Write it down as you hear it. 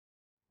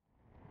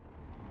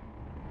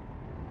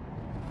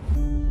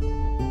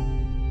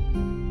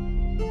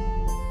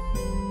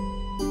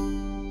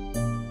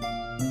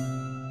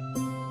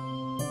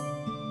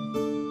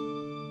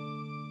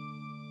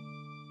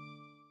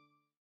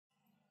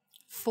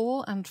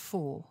4 and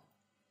 4.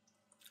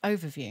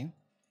 Overview.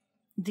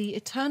 The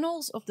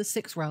Eternals of the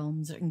Six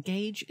Realms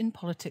engage in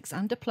politics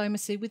and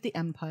diplomacy with the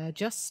Empire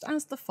just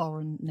as the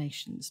foreign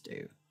nations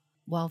do.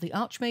 While the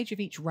Archmage of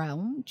each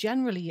realm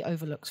generally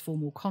overlooks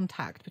formal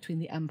contact between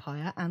the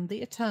Empire and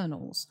the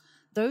Eternals,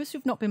 those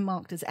who've not been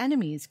marked as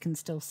enemies can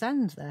still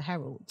send their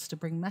heralds to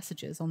bring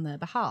messages on their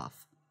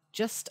behalf.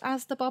 Just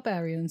as the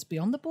barbarians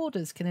beyond the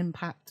borders can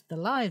impact the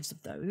lives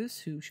of those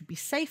who should be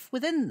safe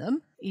within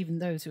them, even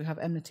those who have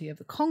enmity of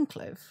the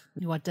Conclave,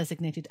 who are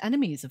designated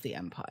enemies of the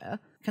Empire,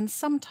 can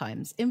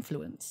sometimes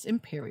influence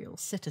Imperial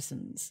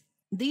citizens.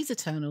 These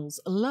Eternals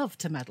love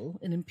to meddle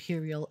in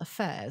Imperial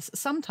affairs,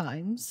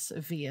 sometimes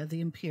via the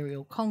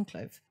Imperial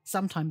Conclave,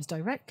 sometimes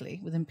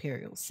directly with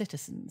Imperial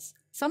citizens.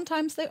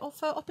 Sometimes they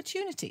offer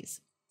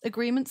opportunities,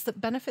 agreements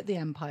that benefit the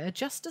Empire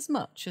just as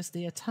much as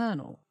the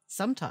Eternal.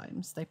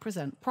 Sometimes they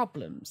present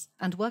problems,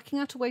 and working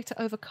out a way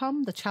to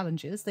overcome the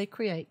challenges they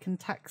create can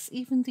tax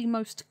even the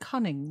most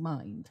cunning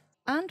mind.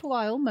 And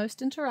while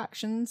most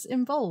interactions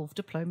involve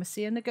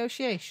diplomacy and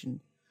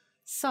negotiation,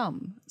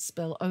 some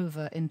spill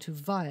over into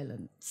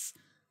violence,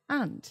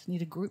 and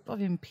need a group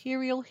of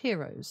Imperial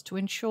heroes to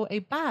ensure a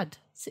bad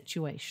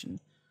situation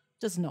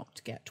does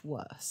not get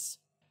worse.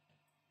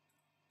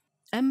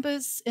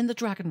 Embers in the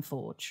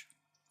Dragonforge.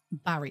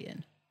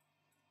 Barrion.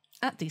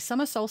 At the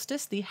summer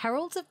solstice, the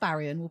Heralds of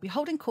Barrion will be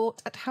holding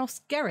court at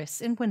House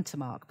Gerris in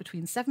Wintermark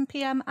between 7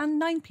 p.m. and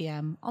 9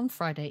 p.m. on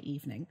Friday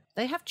evening.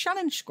 They have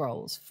challenge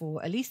scrolls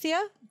for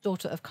Alethea,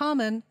 daughter of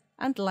Carmen,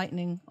 and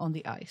Lightning on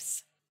the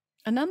Ice.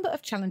 A number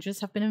of challengers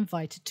have been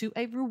invited to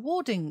a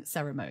rewarding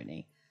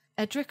ceremony.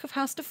 Edric of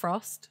House de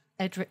Frost,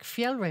 Edric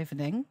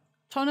Fjellravening,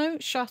 Tono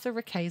Shartha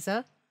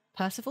Rakeza,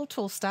 Percival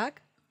Tallstag,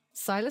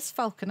 Silas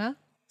Falconer,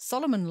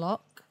 Solomon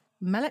Locke,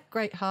 Melek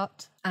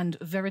Greatheart, and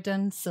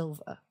Viridun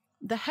Silver.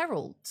 The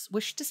heralds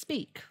wish to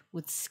speak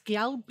with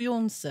Skjal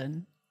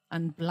Bjornsson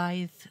and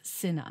Blythe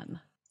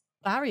Sinan.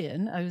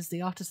 Barrion owes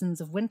the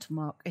artisans of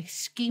Wintermark a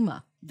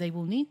schema. They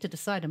will need to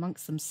decide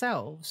amongst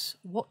themselves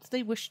what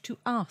they wish to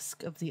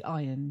ask of the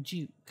Iron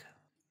Duke.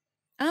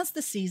 As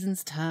the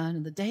seasons turn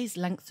and the days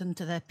lengthen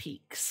to their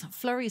peaks,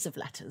 flurries of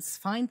letters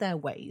find their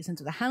ways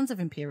into the hands of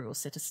Imperial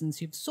citizens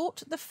who've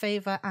sought the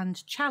favour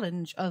and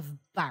challenge of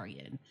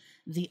Barrion,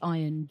 the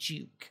Iron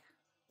Duke.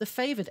 The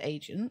favoured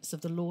agents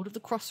of the Lord of the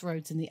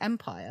Crossroads in the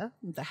Empire,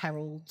 the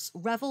heralds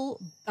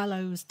Revel,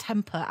 Bellows,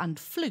 Temper and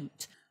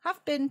Flute,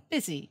 have been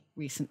busy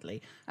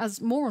recently,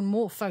 as more and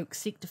more folk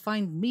seek to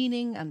find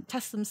meaning and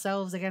test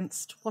themselves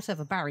against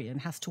whatever Barrion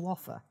has to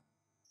offer.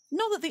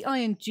 Not that the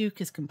Iron Duke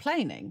is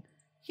complaining.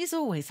 He's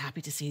always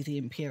happy to see the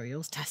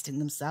Imperials testing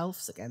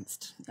themselves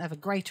against ever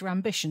greater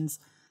ambitions,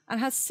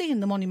 and has seen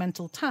the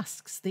monumental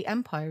tasks the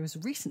Empire has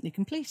recently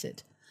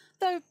completed,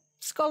 though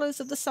scholars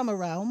of the Summer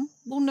Realm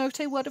will note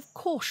a word of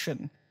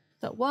caution,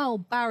 that while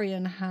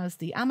Barrion has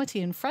the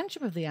amity and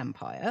friendship of the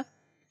Empire,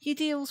 he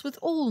deals with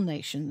all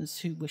nations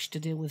who wish to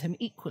deal with him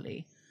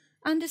equally,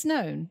 and is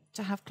known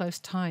to have close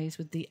ties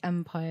with the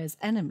Empire's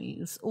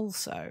enemies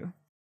also.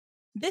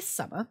 This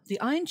summer, the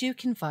Iron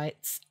Duke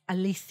invites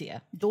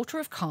Alethea, daughter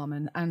of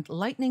Carmen, and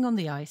Lightning on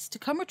the Ice to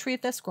come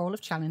retrieve their scroll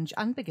of challenge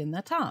and begin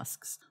their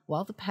tasks,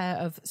 while the pair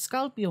of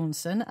Skjal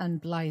Bjornsson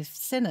and Blythe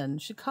Sinan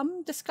should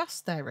come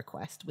discuss their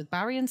request with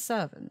Barrion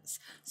servants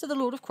so the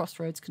Lord of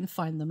Crossroads can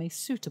find them a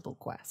suitable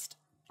quest.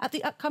 At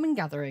the upcoming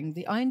gathering,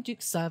 the Iron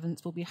Duke's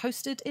servants will be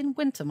hosted in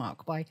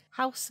Wintermark by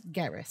House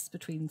Gerris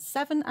between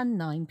 7 and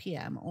 9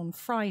 p.m. on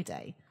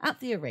Friday, at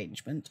the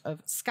arrangement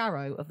of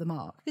Scarrow of the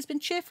Mark, who's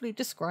been cheerfully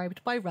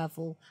described by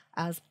Revel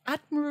as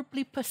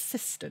admirably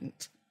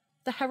persistent.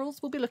 The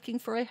heralds will be looking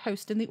for a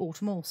host in the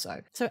autumn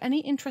also, so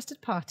any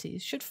interested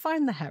parties should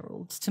find the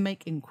heralds to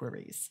make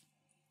inquiries.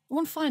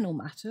 One final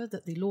matter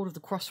that the Lord of the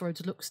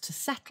Crossroads looks to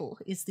settle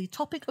is the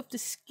topic of the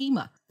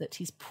schema that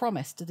he's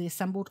promised to the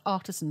assembled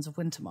artisans of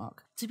Wintermark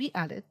to be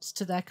added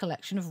to their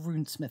collection of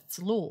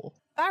runesmith's lore.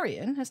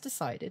 Barrion has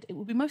decided it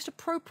would be most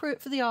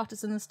appropriate for the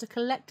artisans to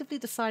collectively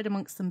decide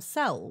amongst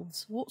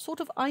themselves what sort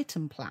of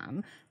item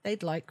plan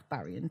they'd like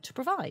Barrion to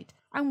provide,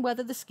 and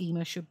whether the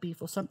schema should be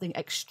for something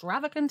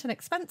extravagant and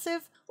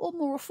expensive or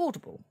more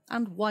affordable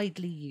and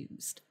widely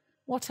used.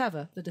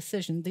 Whatever the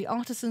decision, the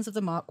artisans of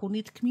the Mark will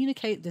need to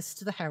communicate this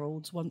to the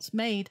heralds once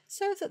made,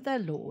 so that their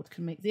lord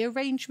can make the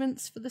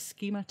arrangements for the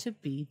schema to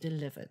be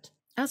delivered.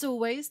 As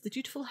always, the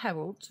dutiful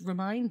heralds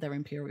remind their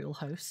imperial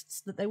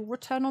hosts that they will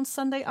return on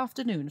Sunday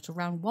afternoon at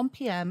around 1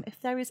 p.m. if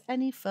there is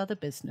any further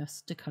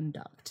business to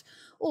conduct,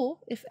 or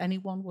if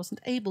anyone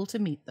wasn't able to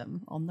meet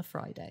them on the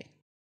Friday.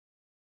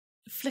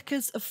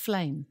 Flickers of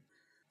Flame.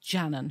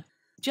 Janan.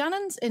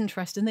 Janan's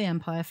interest in the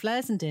Empire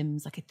flares and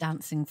dims like a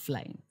dancing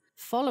flame.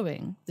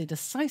 Following the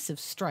decisive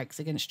strikes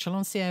against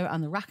Chaloncio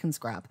and the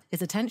Rackensgrab,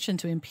 his attention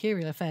to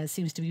imperial affairs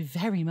seems to be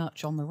very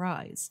much on the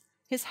rise.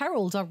 His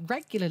heralds are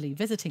regularly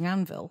visiting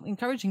Anvil,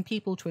 encouraging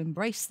people to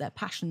embrace their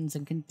passions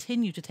and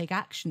continue to take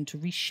action to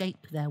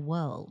reshape their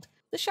world.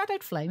 The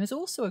Shadowed Flame is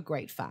also a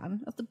great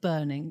fan of the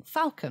Burning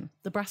Falcon,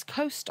 the Brass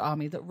Coast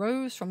army that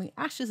rose from the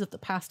ashes of the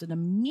past and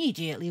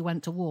immediately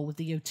went to war with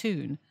the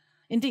Jotun.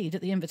 Indeed,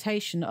 at the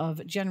invitation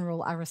of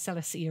General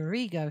Aracelis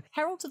Iorigo,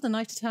 heralds of the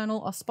Night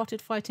Eternal are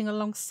spotted fighting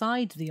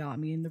alongside the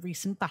army in the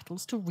recent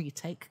battles to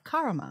retake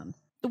Karaman.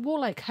 The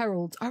warlike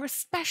heralds are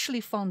especially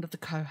fond of the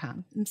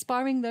Kohan,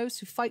 inspiring those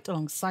who fight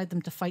alongside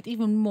them to fight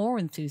even more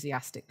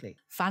enthusiastically,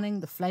 fanning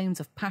the flames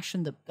of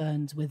passion that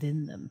burns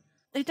within them.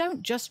 They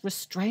don't just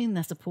restrain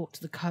their support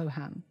to the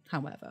Kohan,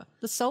 however.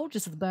 The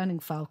soldiers of the Burning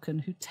Falcon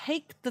who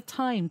take the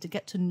time to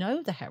get to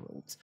know the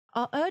heralds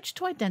are urged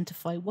to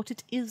identify what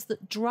it is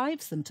that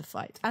drives them to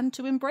fight and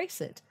to embrace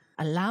it,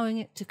 allowing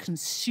it to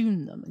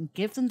consume them and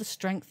give them the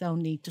strength they'll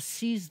need to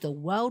seize the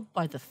world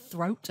by the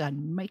throat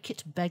and make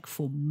it beg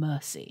for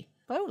mercy.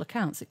 By all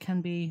accounts, it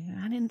can be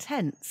an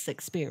intense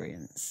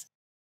experience.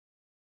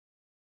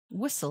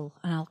 Whistle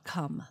and I'll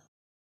come.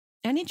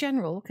 Any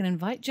general can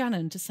invite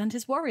Janan to send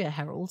his warrior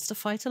heralds to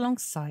fight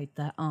alongside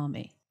their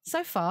army.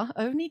 So far,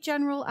 only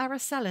General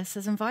Aracelis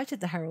has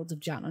invited the heralds of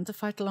Janan to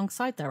fight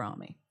alongside their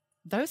army.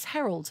 Those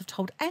heralds have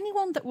told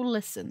anyone that will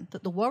listen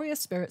that the warrior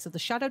spirits of the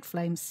Shadowed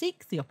Flame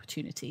seek the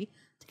opportunity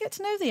to get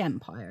to know the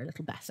Empire a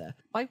little better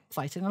by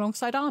fighting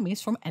alongside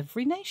armies from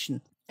every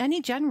nation.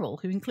 Any general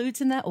who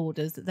includes in their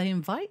orders that they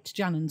invite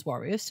Janan's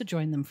warriors to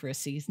join them for a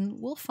season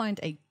will find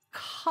a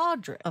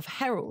cadre of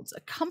heralds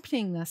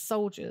accompanying their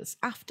soldiers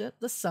after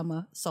the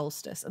summer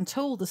solstice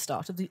until the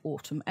start of the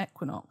autumn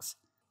equinox.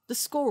 The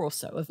score or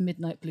so of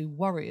Midnight Blue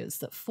warriors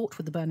that fought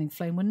with the Burning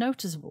Flame were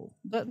noticeable,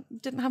 but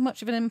didn't have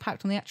much of an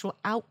impact on the actual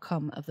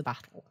outcome of the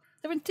battle.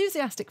 They're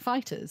enthusiastic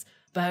fighters,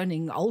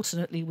 burning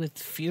alternately with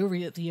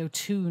fury at the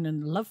Otun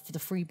and love for the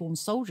freeborn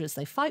soldiers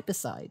they fight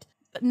beside,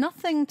 but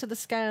nothing to the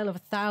scale of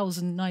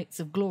 1,000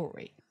 Knights of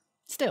Glory.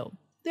 Still,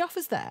 the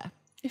offer's there,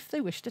 if they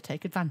wish to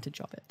take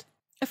advantage of it.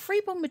 A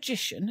freeborn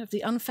magician of the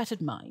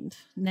unfettered mind,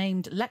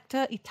 named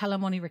Lector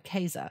Italamoni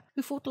Rikeza,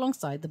 who fought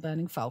alongside the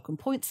Burning Falcon,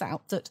 points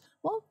out that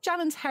while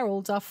Janan's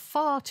heralds are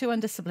far too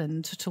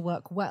undisciplined to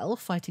work well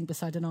fighting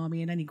beside an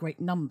army in any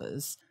great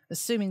numbers,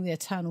 assuming the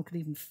Eternal could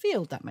even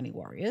field that many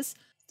warriors,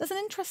 there's an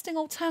interesting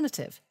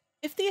alternative.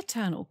 If the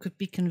Eternal could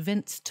be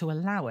convinced to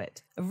allow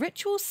it, a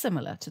ritual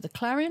similar to the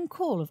clarion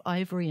call of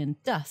ivory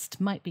and dust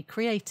might be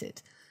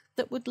created,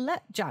 that would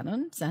let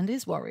Janan send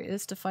his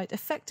warriors to fight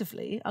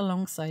effectively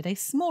alongside a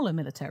smaller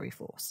military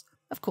force.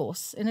 Of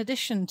course, in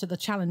addition to the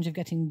challenge of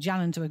getting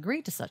Janan to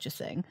agree to such a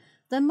thing,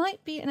 there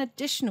might be an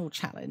additional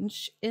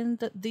challenge in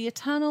that the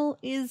Eternal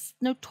is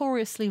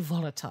notoriously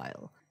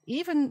volatile,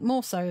 even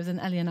more so than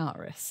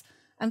Eleonaris,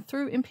 and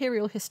through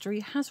Imperial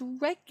history has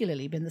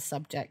regularly been the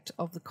subject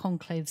of the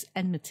Conclave's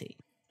enmity.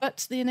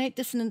 But the innate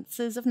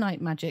dissonances of night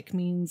magic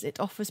means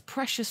it offers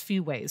precious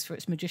few ways for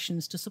its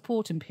magicians to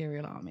support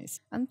Imperial armies,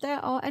 and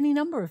there are any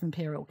number of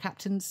Imperial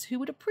captains who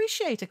would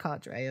appreciate a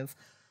cadre of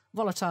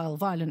volatile,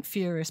 violent,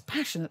 furious,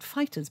 passionate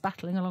fighters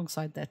battling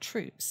alongside their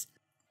troops.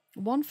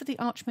 One for the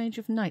Archmage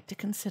of Night to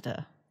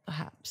consider,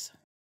 perhaps.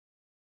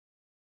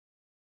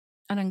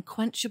 An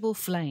unquenchable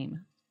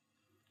flame.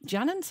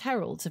 Janan's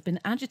heralds have been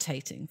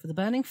agitating for the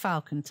Burning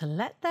Falcon to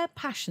let their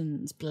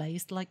passions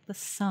blaze like the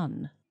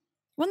sun.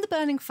 When the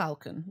Burning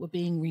Falcon were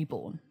being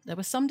reborn, there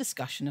was some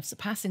discussion of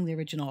surpassing the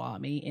original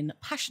army in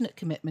passionate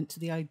commitment to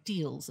the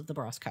ideals of the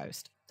Brass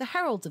Coast. The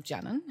heralds of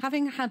Janan,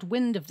 having had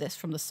wind of this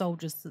from the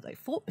soldiers that they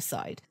fought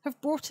beside,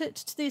 have brought it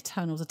to the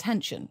Eternal's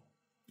attention.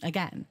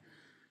 Again,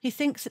 he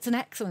thinks it's an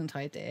excellent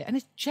idea and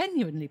is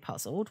genuinely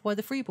puzzled why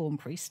the freeborn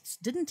priests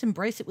didn't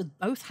embrace it with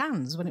both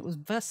hands when it was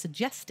first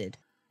suggested.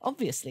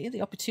 Obviously,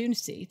 the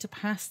opportunity to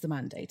pass the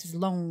mandate is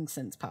long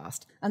since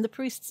passed, and the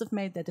priests have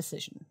made their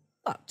decision.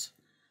 But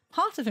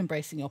part of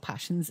embracing your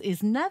passions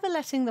is never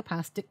letting the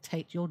past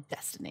dictate your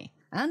destiny,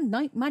 and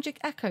night magic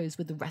echoes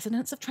with the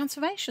resonance of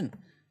transformation.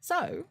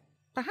 So,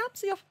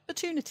 perhaps the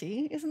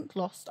opportunity isn't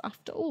lost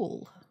after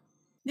all.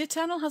 The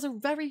Eternal has a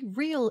very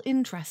real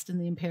interest in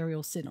the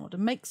Imperial Synod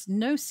and makes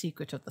no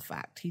secret of the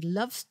fact he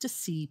loves to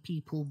see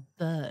people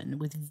burn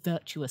with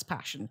virtuous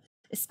passion,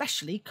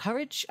 especially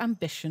courage,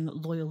 ambition,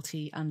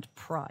 loyalty, and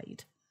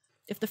pride.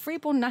 If the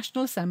Freeborn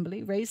National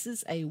Assembly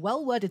raises a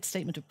well-worded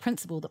statement of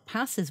principle that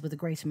passes with a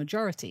greater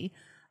majority,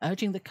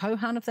 urging the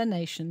Kohan of their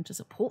nation to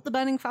support the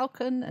Burning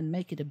Falcon and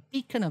make it a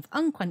beacon of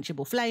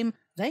unquenchable flame,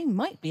 they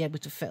might be able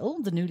to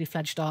fill the newly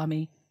fledged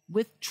army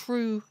with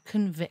true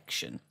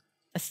conviction,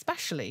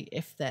 especially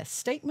if their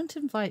statement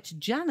invites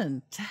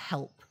Janan to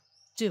help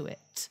do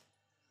it.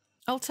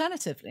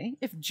 Alternatively,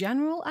 if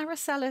General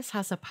Aracelis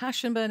has a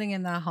passion burning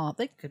in their heart,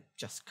 they could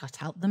just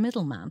cut out the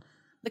middleman.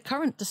 The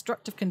current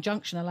destructive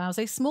conjunction allows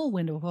a small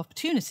window of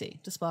opportunity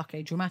to spark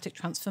a dramatic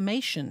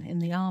transformation in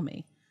the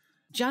army.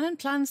 Janan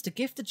plans to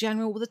gift the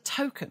general with a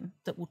token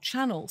that will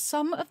channel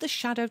some of the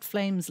Shadowed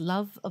Flame's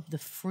love of the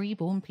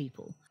freeborn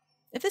people.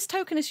 If this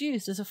token is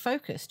used as a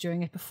focus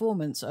during a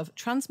performance of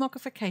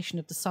Transmogrification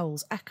of the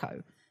Soul's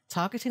Echo,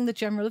 targeting the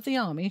general of the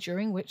army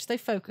during which they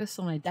focus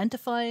on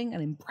identifying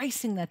and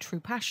embracing their true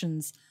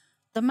passions,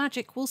 the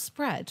magic will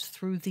spread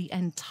through the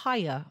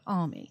entire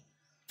army.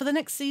 For the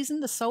next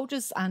season, the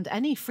soldiers and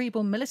any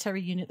freeborn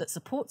military unit that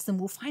supports them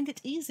will find it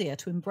easier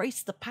to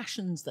embrace the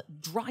passions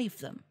that drive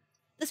them.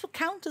 This will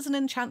count as an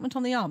enchantment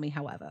on the army,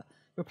 however,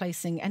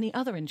 replacing any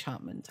other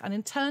enchantment, and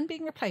in turn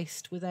being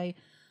replaced with a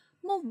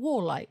more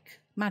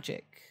warlike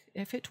magic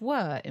if it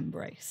were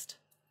embraced.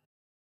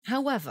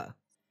 However,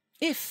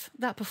 if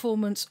that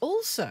performance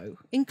also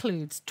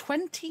includes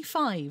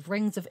 25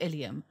 rings of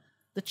Ilium,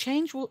 the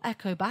change will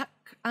echo back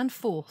and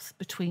forth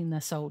between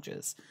their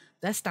soldiers,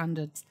 their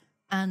standards,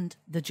 and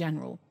the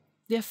general.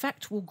 The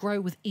effect will grow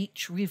with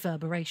each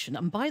reverberation,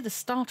 and by the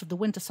start of the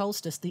winter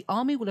solstice, the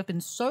army will have been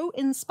so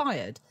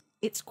inspired,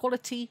 its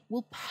quality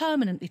will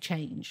permanently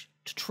change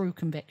to true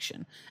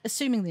conviction,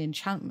 assuming the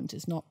enchantment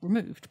is not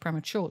removed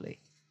prematurely.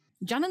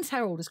 Janon's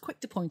herald is quick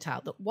to point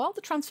out that while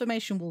the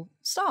transformation will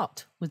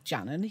start with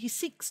Janon, he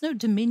seeks no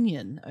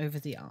dominion over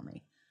the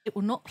army. It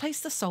will not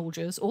place the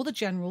soldiers or the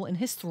general in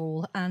his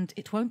thrall, and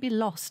it won't be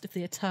lost if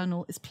the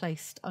Eternal is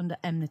placed under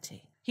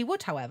enmity. He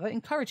would, however,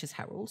 encourage his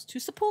heralds to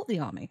support the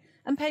army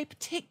and pay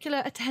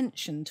particular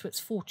attention to its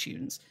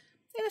fortunes,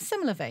 in a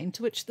similar vein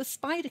to which the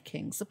Spider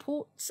King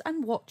supports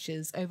and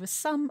watches over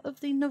some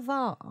of the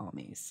Navarre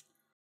armies.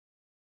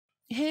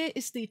 Here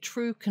is the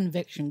true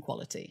conviction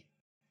quality.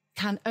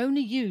 Can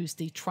only use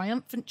the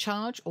triumphant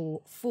charge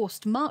or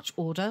forced march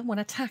order when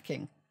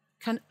attacking.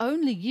 Can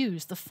only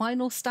use the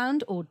final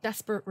stand or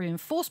desperate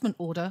reinforcement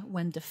order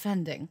when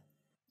defending.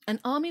 An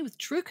army with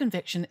true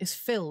conviction is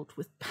filled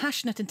with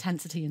passionate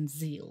intensity and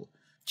zeal.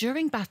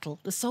 During battle,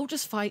 the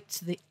soldiers fight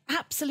to the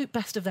absolute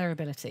best of their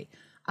ability,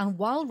 and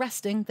while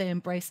resting, they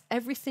embrace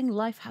everything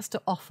life has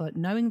to offer,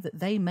 knowing that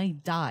they may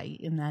die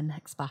in their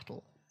next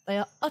battle. They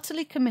are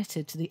utterly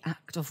committed to the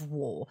act of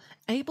war,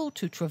 able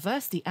to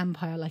traverse the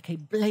Empire like a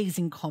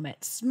blazing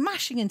comet,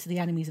 smashing into the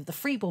enemies of the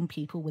freeborn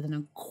people with an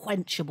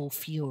unquenchable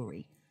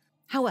fury.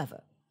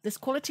 However, this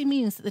quality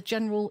means that the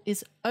general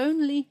is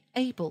only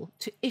able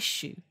to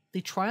issue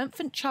the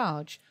triumphant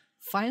charge,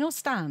 final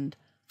stand,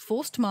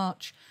 forced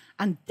march,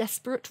 and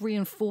desperate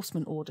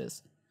reinforcement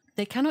orders.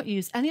 They cannot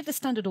use any of the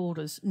standard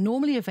orders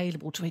normally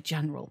available to a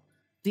general.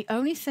 The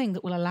only thing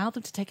that will allow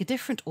them to take a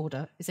different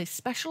order is a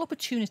special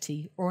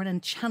opportunity or an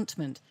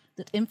enchantment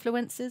that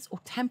influences or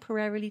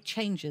temporarily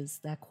changes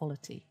their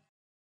quality.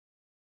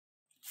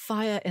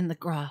 Fire in the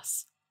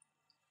grass.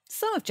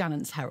 Some of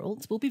Janon's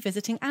heralds will be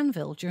visiting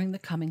Anvil during the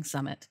coming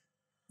summit.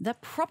 They're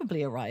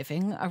probably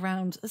arriving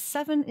around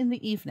 7 in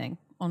the evening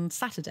on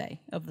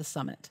Saturday of the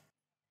summit.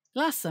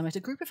 Last summit,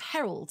 a group of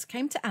heralds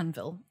came to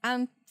Anvil,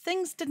 and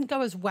things didn't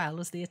go as well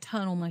as the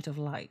Eternal might have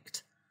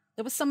liked.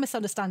 There was some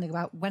misunderstanding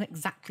about when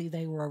exactly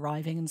they were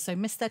arriving, and so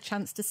missed their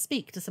chance to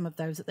speak to some of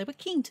those that they were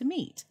keen to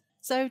meet.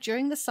 So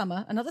during the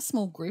summer, another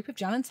small group of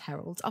Janon's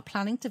heralds are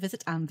planning to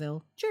visit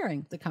Anvil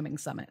during the coming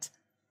summit.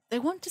 They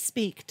want to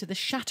speak to the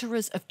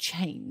Shatterers of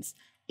Chains,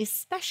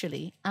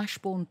 especially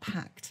Ashbourne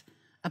Pact,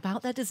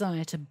 about their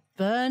desire to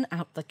burn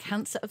out the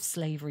cancer of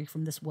slavery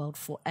from this world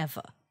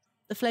forever.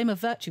 The Flame of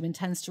Virtue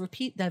intends to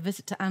repeat their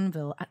visit to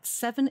Anvil at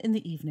 7 in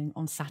the evening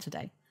on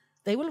Saturday.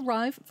 They will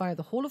arrive via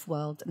the Hall of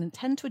Worlds and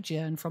intend to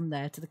adjourn from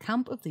there to the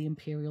camp of the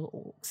Imperial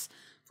Orcs.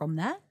 From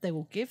there, they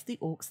will give the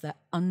Orcs their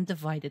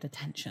undivided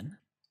attention.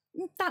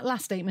 That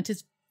last statement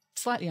is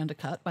slightly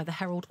undercut by the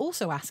Herald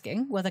also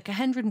asking whether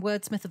Cahendrin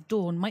Wordsmith of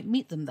Dawn might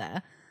meet them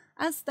there,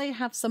 as they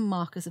have some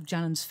markers of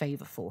Janon's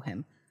favour for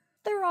him.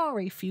 There are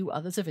a few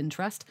others of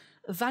interest,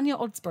 Vanya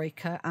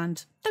Oddsbreaker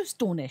and those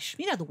Dornish,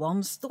 you know the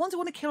ones who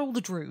want to kill all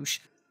the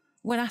Druge.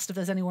 When asked if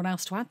there's anyone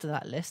else to add to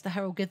that list, the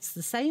Herald gives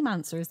the same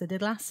answer as they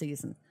did last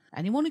season.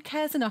 Anyone who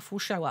cares enough will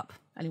show up.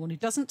 Anyone who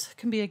doesn't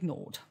can be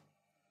ignored.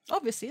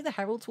 Obviously, the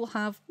Heralds will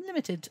have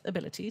limited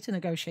ability to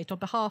negotiate on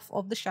behalf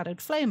of the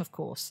Shadowed Flame, of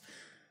course,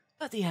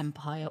 but the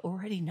Empire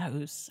already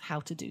knows how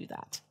to do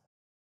that.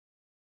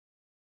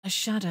 A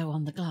shadow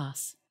on the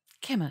glass.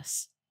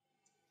 Kimmus.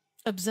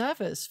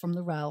 Observers from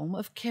the realm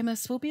of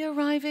Kimmus will be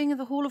arriving at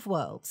the Hall of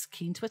Worlds,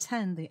 keen to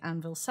attend the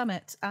Anvil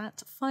Summit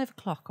at 5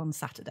 o'clock on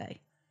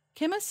Saturday.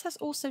 Kimmus has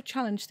also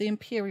challenged the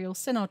Imperial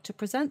Synod to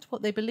present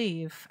what they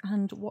believe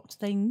and what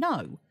they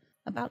know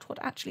about what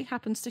actually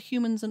happens to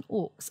humans and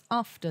orcs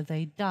after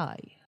they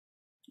die.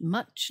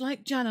 Much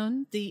like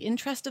Janon, the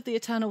interest of the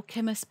eternal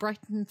Kimmus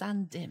brightens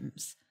and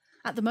dims.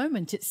 At the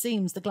moment, it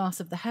seems the Glass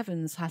of the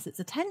Heavens has its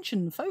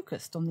attention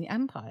focused on the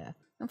Empire,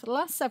 and for the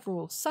last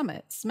several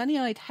summits,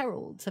 many-eyed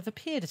heralds have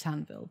appeared at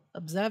Anvil,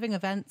 observing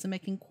events and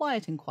making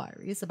quiet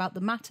inquiries about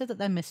the matter that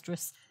their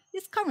mistress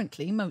is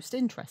currently most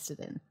interested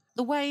in,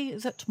 the way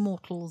that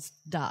mortals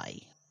die.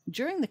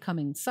 During the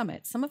coming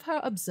summit, some of her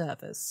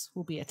observers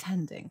will be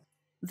attending.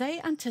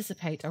 They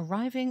anticipate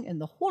arriving in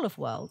the Hall of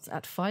Worlds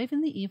at 5 in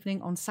the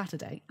evening on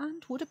Saturday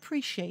and would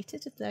appreciate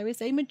it if there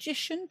is a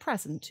magician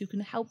present who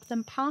can help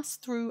them pass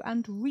through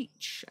and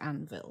reach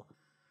Anvil.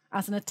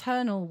 As an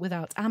eternal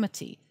without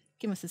amity,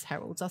 Kimmus's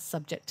heralds are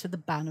subject to the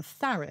ban of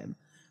Tharim,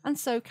 and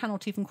so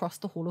cannot even cross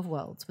the Hall of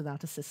Worlds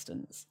without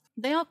assistance.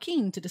 They are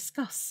keen to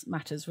discuss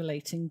matters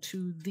relating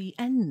to the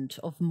end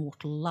of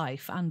mortal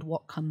life and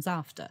what comes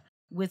after,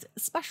 with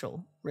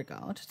special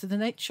regard to the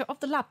nature of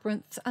the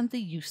labyrinth and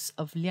the use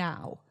of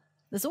Liao.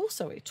 There's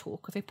also a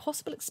talk of a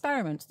possible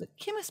experiment that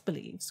Kimmus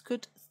believes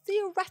could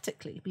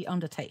theoretically be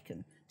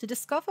undertaken to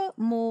discover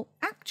more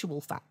actual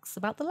facts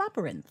about the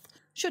labyrinth,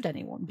 should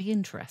anyone be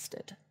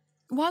interested.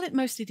 While it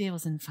mostly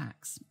deals in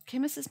facts,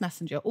 Kimmis's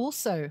messenger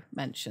also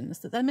mentions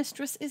that their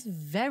mistress is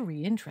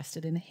very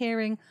interested in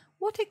hearing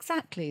what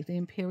exactly the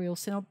Imperial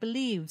Synod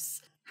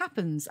believes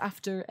happens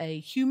after a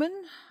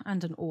human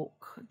and an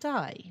orc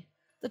die.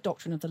 The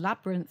doctrine of the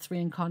labyrinth,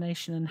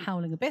 reincarnation, and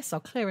howling abyss are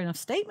clear enough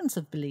statements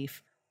of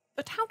belief,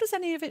 but how does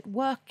any of it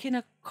work in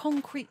a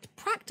concrete,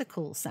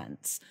 practical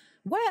sense?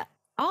 Where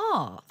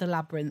are the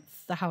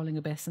labyrinth, the howling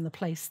abyss, and the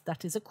place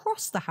that is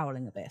across the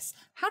howling abyss?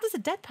 How does a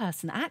dead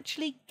person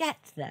actually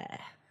get there?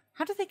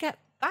 How do they get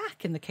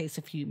back in the case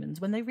of humans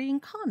when they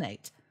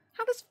reincarnate?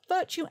 How does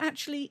virtue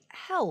actually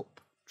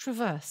help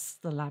traverse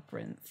the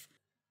labyrinth?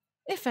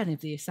 If any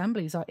of the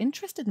assemblies are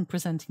interested in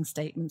presenting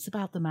statements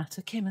about the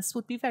matter, Kimmis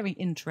would be very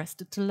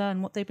interested to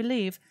learn what they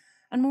believe,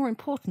 and more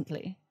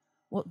importantly,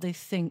 what they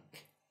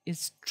think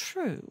is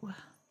true.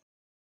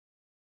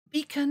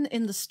 Beacon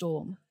in the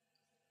Storm.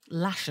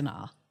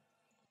 Lashanar.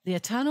 The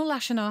Eternal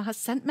Lashanar has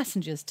sent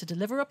messengers to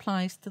deliver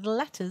replies to the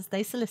letters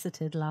they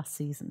solicited last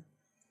season.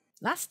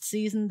 Last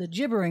season, the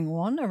Gibbering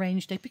One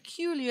arranged a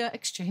peculiar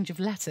exchange of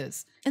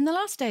letters. In the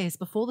last days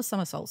before the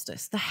summer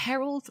solstice, the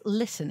Herald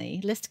Litany,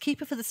 list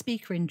keeper for the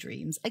Speaker in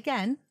Dreams,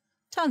 again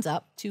turns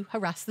up to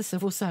harass the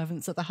civil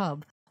servants at the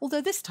hub.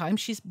 Although this time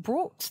she's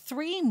brought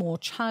 3 more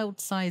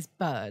child-sized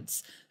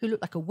birds who look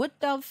like a wood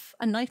dove,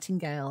 a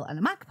nightingale and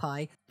a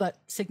magpie, but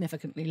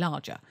significantly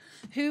larger,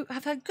 who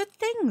have heard good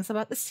things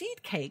about the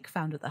seed cake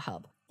found at the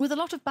hub. With a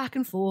lot of back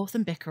and forth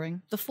and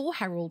bickering, the 4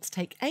 heralds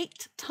take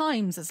 8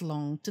 times as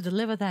long to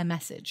deliver their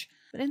message,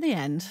 but in the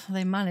end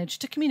they manage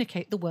to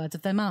communicate the words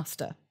of their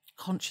master,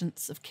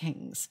 Conscience of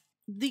Kings.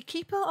 The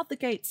Keeper of the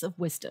Gates of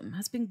Wisdom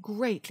has been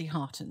greatly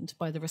heartened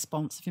by the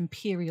response of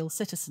Imperial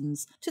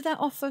citizens to their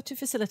offer to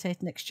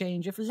facilitate an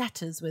exchange of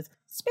letters with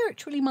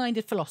spiritually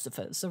minded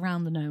philosophers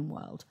around the known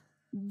world.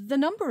 The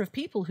number of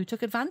people who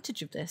took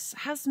advantage of this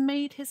has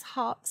made his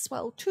heart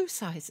swell 2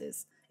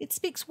 sizes. It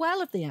speaks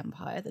well of the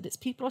Empire that its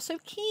people are so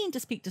keen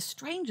to speak to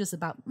strangers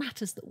about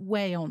matters that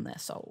weigh on their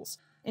souls.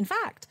 In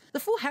fact,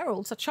 the 4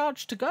 heralds are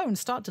charged to go and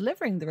start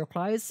delivering the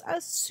replies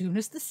as soon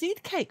as the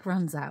seed cake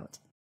runs out.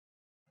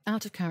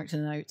 Out of character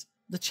note,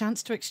 the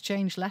chance to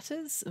exchange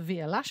letters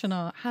via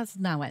Lashanar has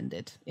now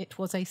ended. It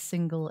was a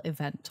single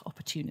event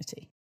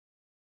opportunity.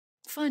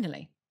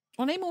 Finally,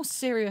 on a more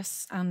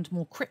serious and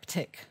more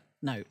cryptic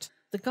note,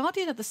 the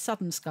Guardian of the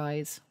Southern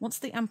Skies wants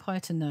the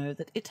Empire to know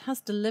that it has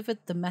delivered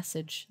the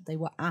message they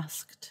were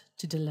asked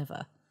to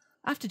deliver.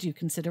 After due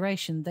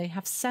consideration, they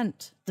have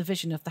sent the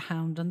vision of the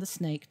hound and the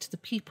snake to the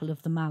people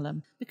of the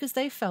Malum because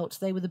they felt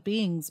they were the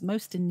beings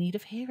most in need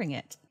of hearing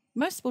it.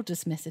 Most will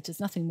dismiss it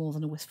as nothing more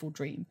than a wistful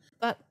dream,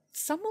 but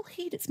some will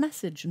heed its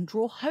message and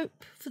draw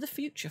hope for the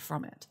future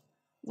from it.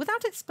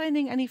 Without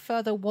explaining any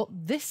further what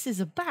this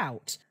is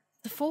about,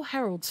 the 4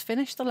 heralds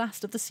finish the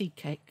last of the seed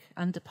cake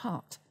and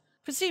depart,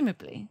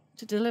 presumably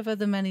to deliver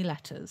the many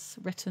letters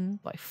written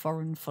by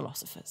foreign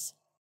philosophers.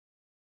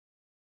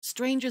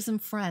 Strangers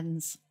and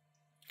Friends.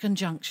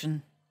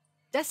 Conjunction.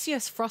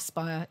 Decius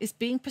Frostspire is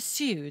being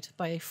pursued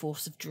by a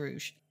force of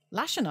Druge.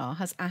 Lashanar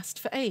has asked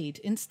for aid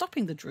in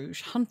stopping the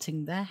Druge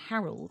hunting their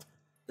herald.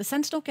 The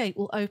Sentinel Gate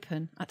will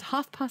open at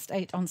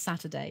 8:30 on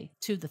Saturday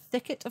to the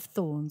Thicket of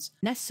Thorns,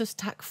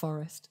 Nesustak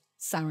Forest,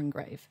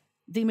 Sarengrave.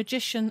 The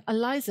magician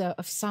Eliza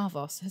of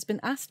Sarvos has been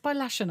asked by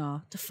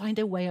Lashanar to find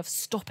a way of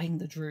stopping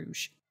the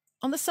Druge.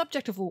 On the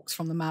subject of orcs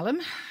from the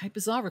Malum, a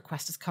bizarre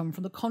request has come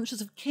from the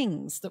Conscience of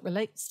Kings that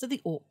relates to the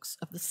orcs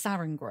of the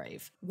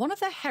Sarengrave. One of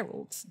their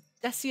heralds,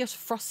 Decius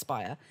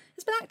Frostspire,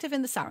 has been active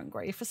in the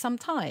Sarengrave for some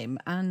time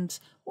and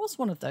was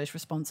one of those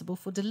responsible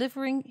for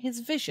delivering his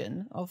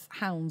vision of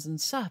hounds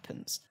and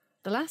serpents.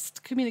 The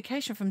last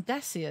communication from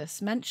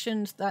Decius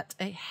mentioned that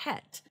a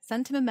het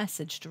sent him a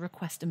message to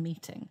request a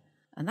meeting,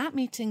 and that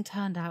meeting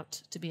turned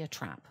out to be a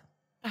trap,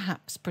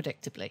 perhaps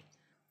predictably.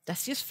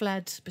 Decius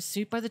fled,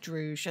 pursued by the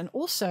Druge, and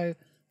also,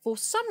 for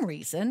some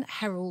reason,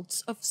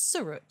 heralds of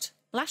Surut.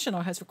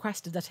 Lashanar has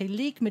requested that a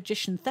League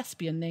magician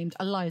thespian named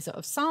Eliza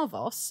of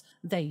Sarvos,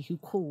 they who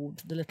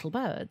called the little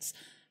birds,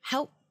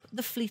 help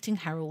the fleeting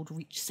herald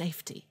reach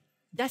safety.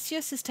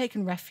 Decius has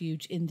taken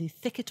refuge in the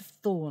Thicket of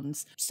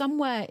Thorns,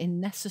 somewhere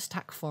in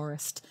Nesustak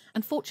Forest,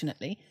 and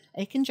fortunately,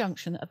 a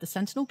conjunction of the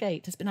Sentinel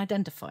Gate has been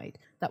identified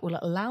that will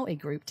allow a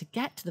group to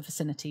get to the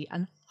vicinity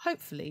and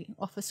hopefully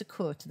offer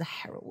succour to the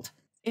herald.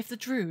 If the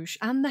Druge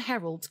and the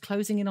heralds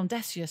closing in on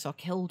Decius are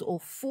killed or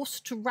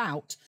forced to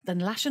rout, then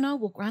Lashanar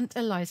will grant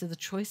Eliza the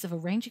choice of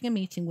arranging a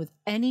meeting with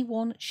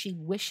anyone she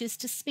wishes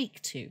to speak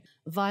to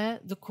via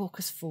the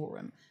Caucus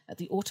Forum at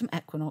the Autumn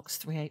Equinox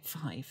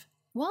 385.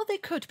 While they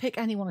could pick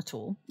anyone at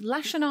all,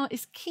 Lashanar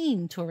is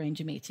keen to arrange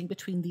a meeting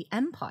between the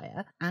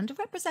Empire and a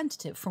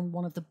representative from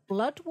one of the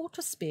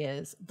Bloodwater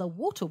Spears, the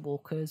Water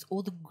Walkers,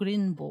 or the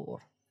Grinbor.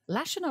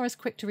 Lashanar is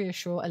quick to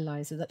reassure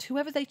Eliza that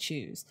whoever they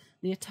choose,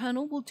 the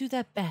Eternal will do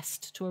their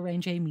best to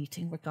arrange a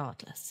meeting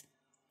regardless.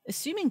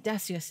 Assuming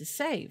Decius is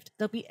saved,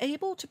 they'll be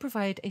able to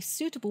provide a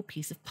suitable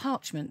piece of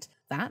parchment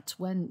that,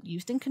 when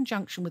used in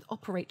conjunction with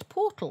Operate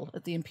Portal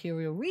at the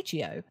Imperial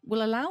Regio,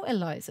 will allow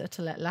Eliza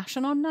to let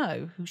Lashanar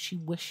know who she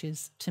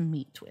wishes to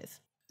meet with.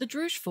 The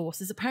Druge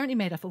force is apparently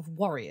made up of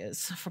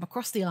warriors from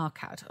across the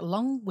Arcad,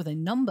 along with a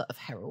number of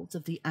heralds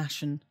of the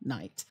Ashen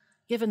Knight.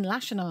 Given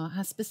Lashanar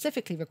has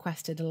specifically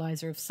requested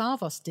Eliza of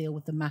Sarvos deal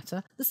with the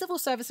matter, the civil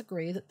service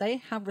agree that they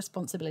have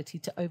responsibility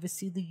to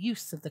oversee the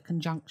use of the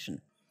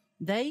conjunction.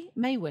 They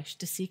may wish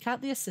to seek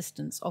out the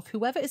assistance of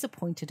whoever is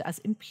appointed as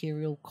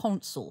Imperial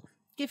Consul,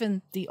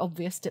 given the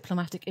obvious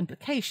diplomatic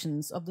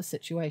implications of the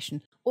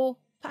situation, or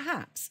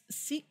perhaps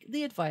seek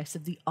the advice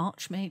of the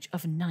Archmage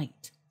of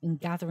Night in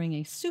gathering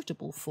a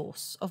suitable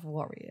force of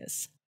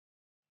warriors.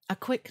 A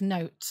quick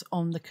note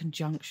on the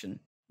conjunction.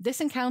 This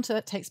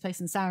encounter takes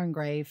place in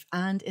Sarengrave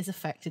and is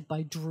affected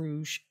by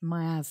Druge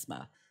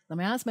miasma. The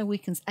miasma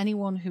weakens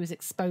anyone who is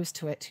exposed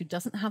to it who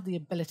doesn't have the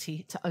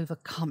ability to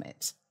overcome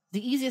it.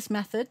 The easiest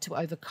method to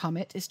overcome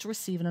it is to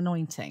receive an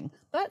anointing,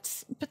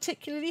 but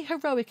particularly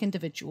heroic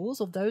individuals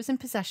or those in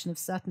possession of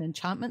certain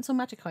enchantments or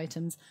magic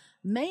items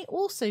may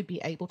also be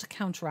able to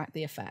counteract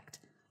the effect.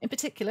 In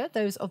particular,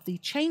 those of the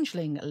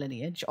changeling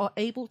lineage are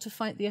able to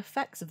fight the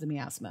effects of the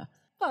miasma,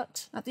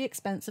 but at the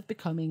expense of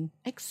becoming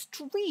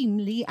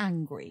extremely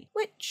angry,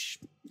 which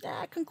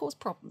can cause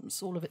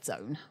problems all of its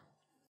own.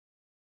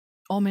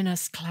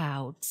 Ominous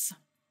clouds.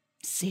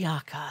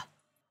 Siaka.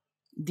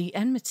 The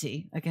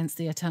enmity against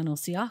the eternal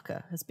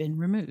Siaka has been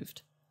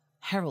removed.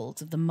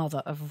 Heralds of the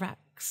Mother of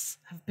Rex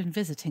have been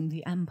visiting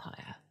the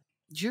Empire.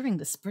 During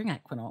the spring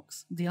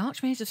equinox, the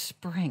Archmage of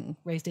Spring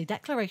raised a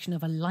declaration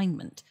of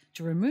alignment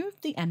to remove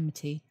the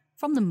enmity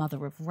from the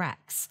Mother of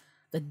Rex,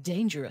 the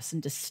dangerous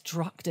and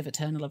destructive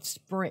Eternal of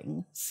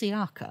Spring,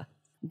 Siaka.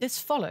 This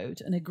followed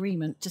an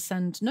agreement to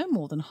send no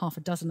more than half a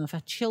dozen of her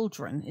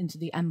children into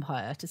the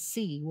Empire to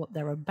see what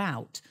they're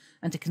about,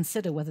 and to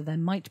consider whether there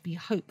might be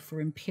hope for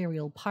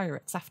Imperial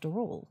pirates after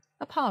all.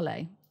 A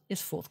parley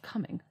is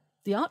forthcoming.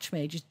 The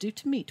Archmage is due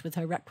to meet with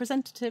her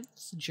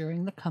representatives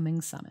during the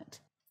coming summit.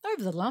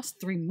 Over the last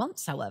 3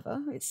 months,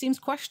 however, it seems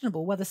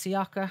questionable whether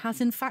Siaka has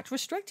in fact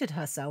restricted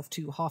herself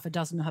to half a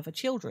dozen of her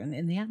children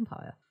in the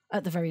Empire.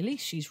 At the very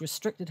least, she's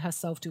restricted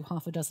herself to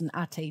half a dozen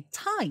at a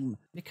time,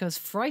 because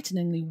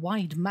frighteningly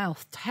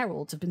wide-mouthed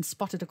heralds have been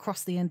spotted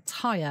across the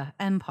entire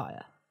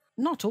Empire.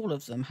 Not all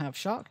of them have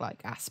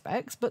shark-like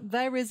aspects, but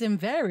there is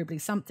invariably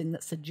something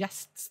that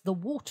suggests the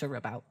water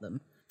about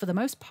them. For the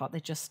most part, they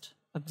just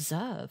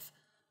observe,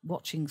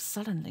 watching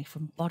sullenly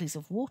from bodies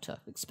of water,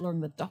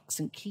 exploring the docks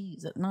and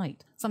quays at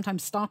night,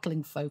 sometimes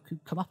startling folk who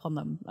come up on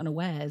them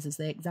unawares as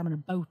they examine a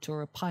boat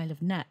or a pile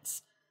of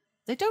nets.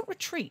 They don't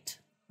retreat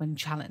when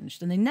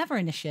challenged, and they never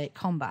initiate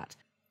combat,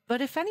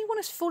 but if anyone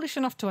is foolish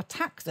enough to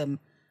attack them,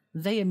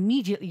 they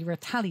immediately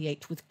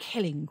retaliate with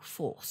killing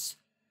force.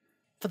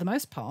 For the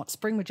most part,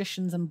 spring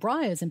magicians and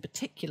briars in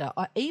particular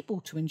are able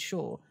to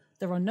ensure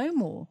there are no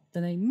more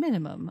than a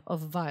minimum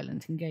of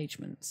violent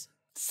engagements.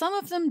 Some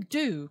of them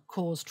do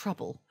cause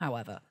trouble,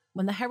 however.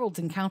 When the heralds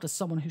encounter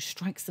someone who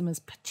strikes them as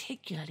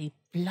particularly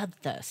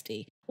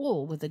bloodthirsty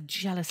or with a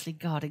jealously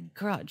guarded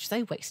grudge,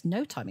 they waste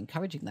no time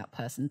encouraging that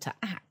person to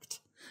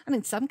act, and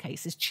in some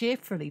cases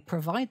cheerfully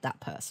provide that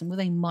person with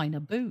a minor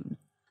boon.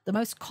 The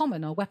most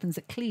common are weapons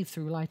that cleave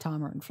through light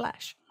armour and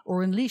flesh,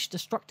 or unleash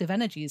destructive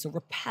energies,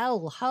 or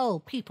hurl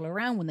people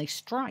around when they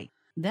strike.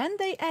 Then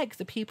they egg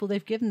the people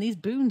they've given these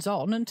boons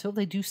on until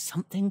they do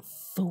something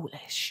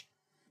foolish.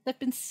 There have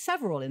been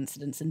several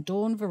incidents in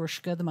Dawn,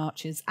 Varushka, the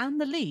Marches,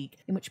 and the League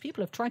in which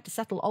people have tried to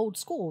settle old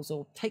scores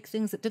or take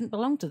things that didn't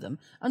belong to them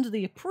under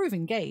the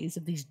approving gaze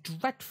of these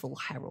dreadful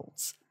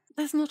heralds.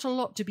 There's not a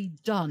lot to be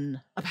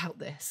done about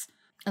this.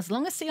 As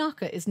long as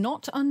Siaka is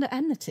not under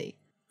enmity,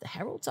 the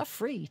heralds are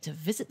free to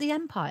visit the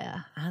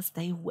Empire as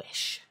they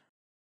wish.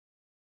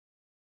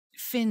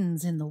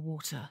 Fins in the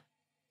water.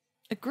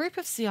 A group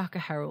of Siaka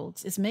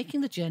heralds is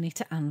making the journey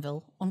to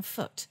Anvil on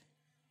foot.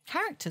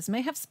 Characters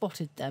may have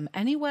spotted them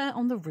anywhere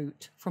on the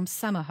route from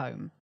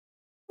Summerhome.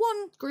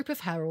 One group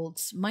of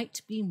heralds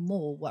might be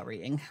more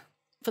worrying.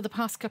 For the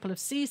past couple of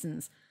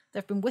seasons, there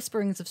have been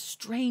whisperings of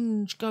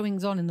strange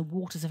goings-on in the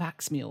waters of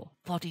Axmuir,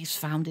 bodies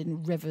found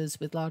in rivers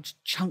with large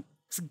chunks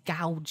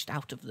gouged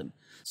out of them,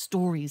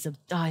 stories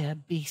of dire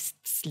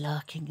beasts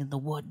lurking in the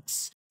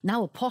woods.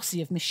 Now a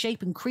posse of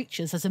misshapen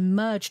creatures has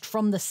emerged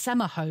from the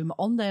Summerhome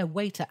on their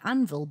way to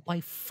Anvil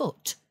by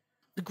foot.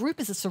 The group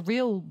is a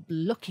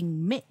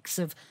surreal-looking mix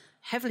of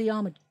heavily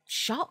armoured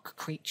shark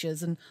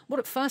creatures and what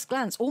at first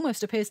glance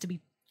almost appears to be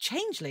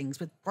changelings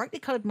with brightly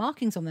coloured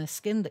markings on their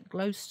skin that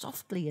glow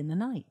softly in the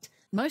night.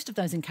 Most of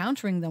those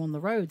encountering them on the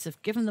roads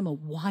have given them a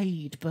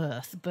wide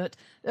berth, but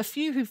a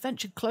few who've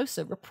ventured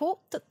closer report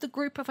that the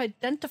group have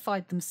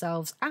identified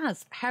themselves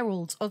as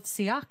heralds of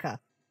Siaka,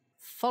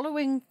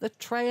 following the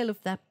trail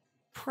of their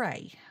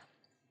prey.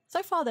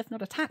 So far they've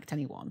not attacked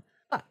anyone,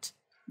 but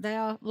they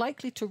are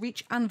likely to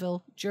reach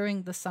Anvil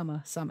during the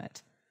summer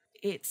summit.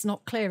 It's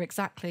not clear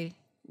exactly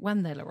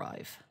when they'll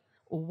arrive,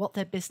 or what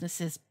their business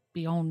is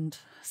beyond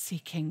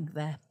seeking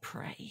their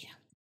prey.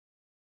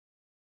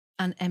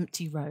 An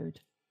empty road.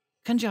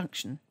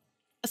 Conjunction.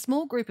 A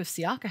small group of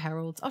Siaka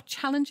heralds are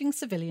challenging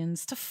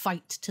civilians to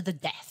fight to the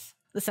death.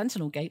 The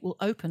Sentinel Gate will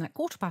open at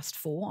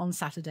 4:15 on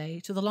Saturday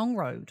to the Long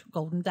Road,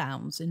 Golden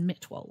Downs in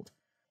Mitwold.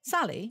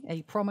 Sally,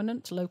 a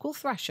prominent local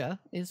thresher,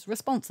 is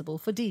responsible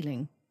for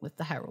dealing with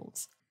the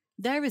heralds.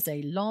 There is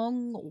a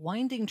long,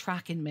 winding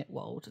track in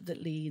Mittwold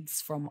that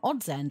leads from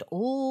Odds End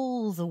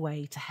all the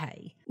way to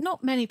Hay.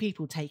 Not many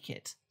people take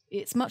it.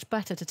 It's much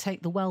better to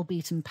take the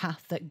well-beaten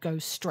path that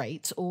goes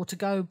straight, or to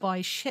go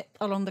by ship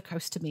along the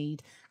coast to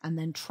Mead and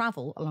then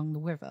travel along the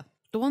river.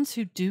 The ones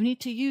who do need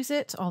to use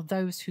it are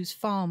those whose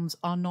farms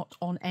are not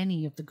on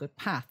any of the good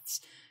paths,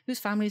 whose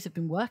families have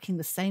been working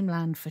the same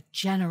land for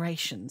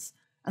generations.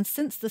 And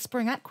since the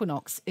spring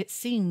equinox, it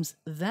seems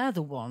they're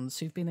the ones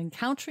who've been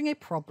encountering a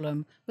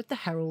problem with the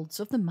heralds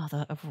of the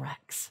Mother of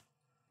Rex.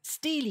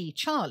 Steely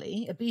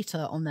Charlie, a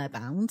beater on their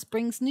bounds,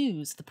 brings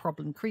news of the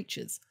problem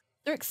creatures.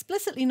 They're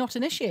explicitly not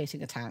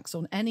initiating attacks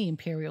on any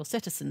Imperial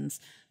citizens,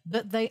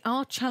 but they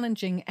are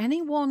challenging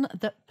anyone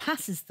that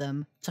passes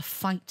them to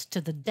fight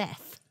to the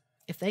death.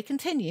 If they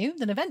continue,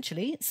 then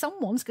eventually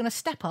someone's going to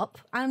step up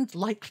and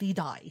likely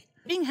die,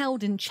 being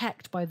held in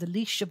check by the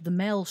leash of the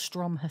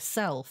Maelstrom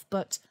herself.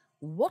 But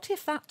what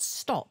if that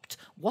stopped?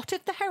 What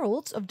if the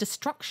heralds of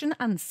destruction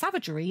and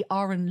savagery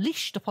are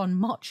unleashed upon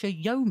Marcher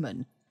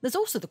yeomen? There's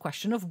also the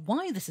question of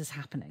why this is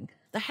happening.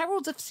 The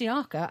heralds of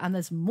Siaka, and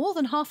there's more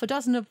than half a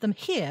dozen of them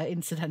here,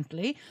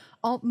 incidentally,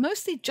 are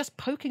mostly just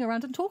poking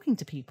around and talking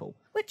to people,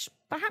 which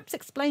perhaps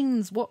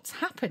explains what's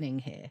happening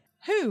here.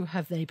 Who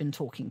have they been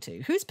talking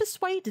to? Who's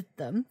persuaded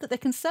them that they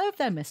can serve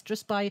their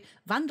mistress by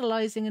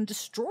vandalising and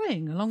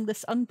destroying along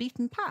this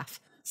unbeaten path?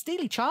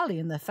 Steely Charlie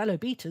and their fellow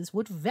beaters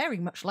would very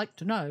much like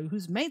to know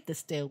who's made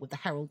this deal with the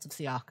heralds of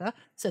Siaka,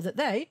 so that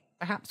they,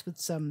 perhaps with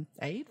some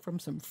aid from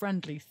some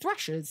friendly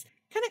threshers,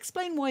 can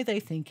explain why they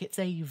think it's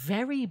a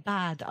very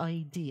bad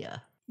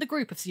idea. The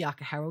group of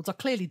Siaka heralds are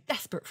clearly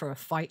desperate for a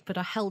fight, but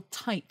are held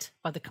tight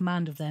by the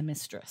command of their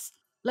mistress.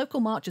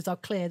 Local marchers are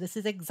clear this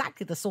is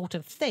exactly the sort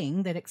of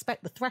thing they'd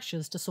expect the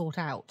threshers to sort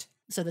out.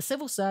 So the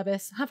civil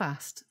service have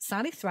asked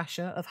Sally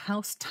Thresher of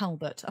House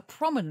Talbot, a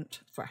prominent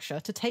thresher,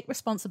 to take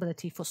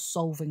responsibility for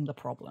solving the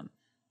problem.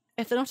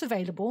 If they're not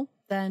available,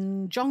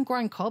 then John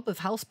Grindcob of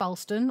House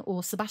Balston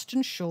or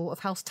Sebastian Shaw of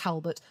House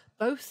Talbot,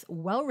 both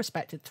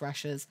well-respected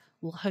threshers,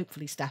 will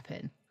hopefully step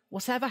in.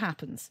 Whatever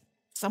happens,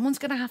 someone's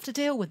going to have to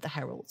deal with the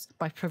heralds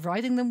by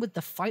providing them with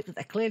the fight that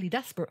they're clearly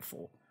desperate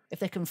for. If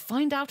they can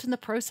find out in the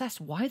process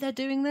why they're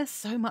doing this,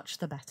 so much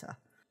the better.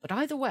 But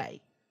either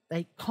way,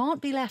 they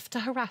can't be left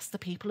to harass the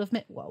people of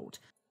Mittwold,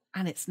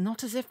 and it's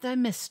not as if their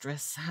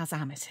mistress has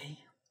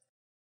amity.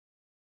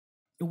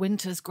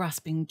 Winter's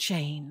grasping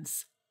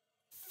chains.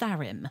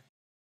 Tharim.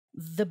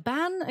 The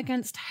ban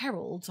against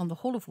heralds on the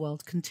Hall of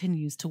Worlds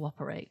continues to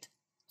operate.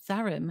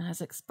 Tharim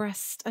has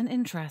expressed an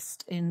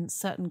interest in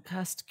certain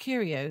cursed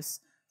curios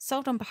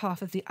sold on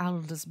behalf of the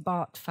Aldous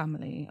Bart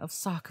family of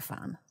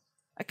Sarkophan.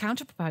 A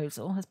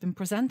counter-proposal has been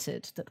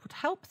presented that would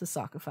help the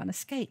Sarkophan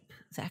escape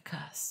their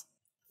curse.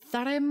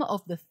 Tharim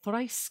of the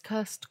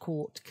thrice-cursed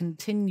court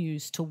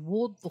continues to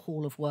ward the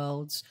Hall of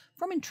Worlds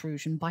from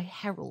intrusion by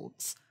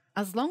heralds.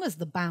 As long as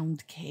the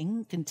Bound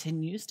King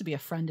continues to be a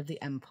friend of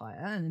the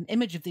Empire and an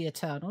image of the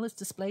Eternal is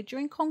displayed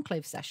during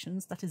conclave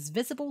sessions that is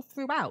visible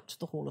throughout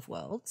the Hall of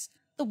Worlds,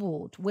 the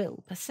ward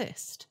will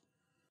persist.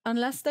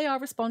 Unless they are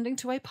responding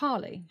to a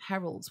parley,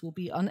 heralds will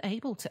be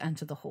unable to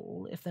enter the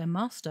hall if their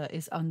master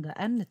is under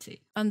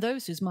enmity, and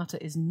those whose master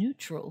is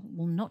neutral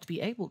will not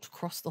be able to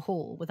cross the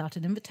hall without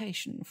an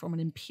invitation from an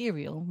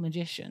imperial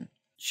magician.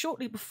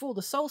 Shortly before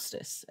the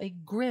solstice, a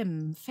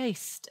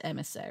grim-faced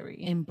emissary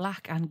in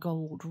black and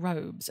gold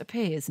robes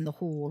appears in the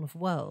Hall of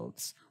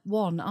Worlds,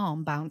 one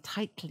arm bound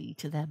tightly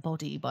to their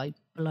body by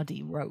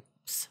bloody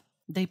ropes.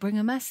 They bring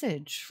a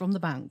message from the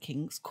Bound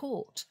King's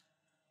court.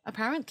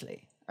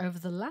 Apparently, over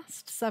the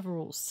last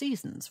several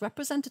seasons,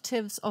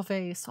 representatives of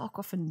a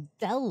Sarkophan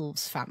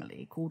Delves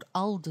family called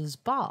Aldous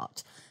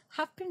Bart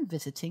have been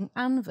visiting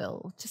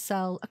Anvil to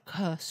sell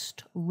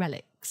accursed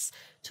relics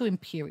to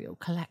Imperial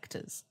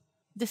collectors.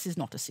 This is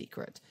not a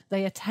secret.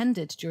 They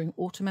attended during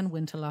autumn and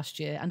winter last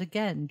year and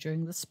again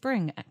during the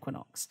spring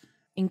equinox.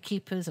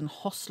 Innkeepers and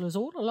hostlers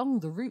all along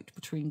the route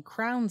between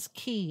Crown's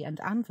Key and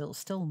Anvil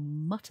still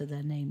mutter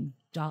their name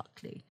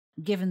darkly,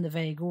 given the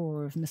vague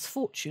aura of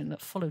misfortune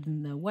that followed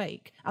in their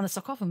wake, and the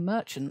Sarkophan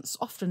merchants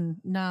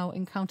often now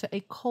encounter a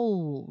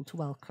cold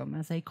welcome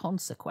as a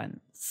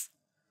consequence.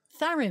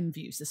 Tharim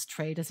views this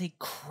trade as a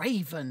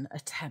craven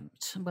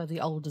attempt by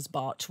the Aldous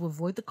Bart to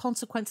avoid the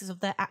consequences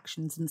of their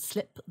actions and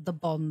slip the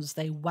bonds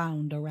they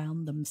wound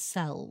around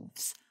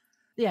themselves.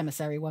 The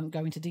emissary won't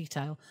go into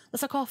detail. The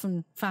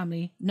Sarkophan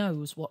family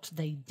knows what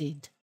they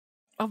did.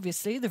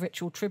 Obviously, the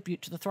ritual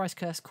tribute to the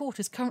thrice-cursed court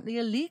is currently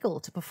illegal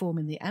to perform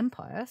in the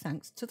Empire,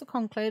 thanks to the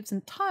Conclave's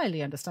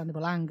entirely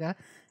understandable anger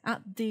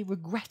at the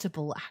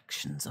regrettable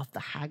actions of the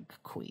Hag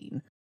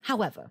Queen.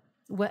 However,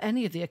 were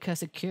any of the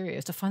accursed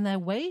curios to find their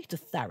way to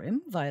Tharim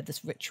via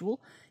this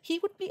ritual, he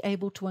would be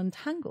able to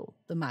untangle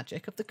the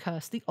magic of the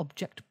curse the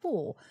object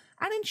bore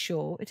and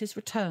ensure it is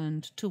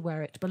returned to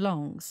where it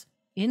belongs,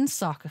 in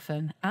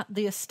Sarkophan at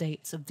the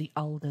estates of the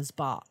Aldous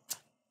Bart.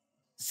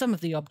 Some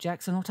of the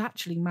objects are not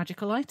actually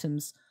magical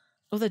items.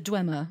 or the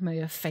Dwemer may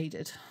have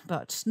faded,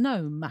 but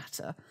no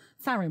matter.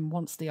 Tharim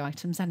wants the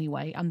items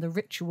anyway, and the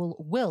ritual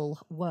will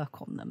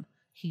work on them.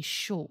 He's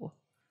sure.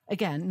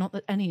 Again, not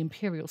that any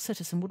Imperial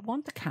citizen would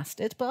want to cast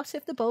it, but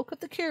if the bulk of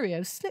the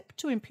curios slipped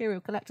to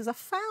Imperial collectors are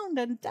found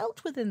and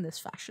dealt with in this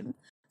fashion,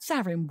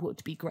 Tharim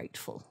would be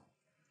grateful.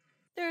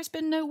 There has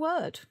been no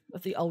word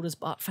of the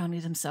Aldersbart family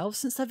themselves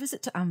since their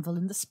visit to Anvil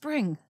in the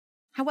spring.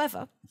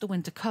 However, the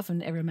Winter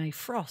Coven Irime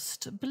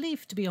Frost,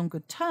 believed to be on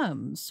good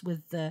terms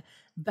with the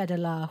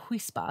Bedela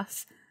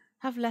Huispas,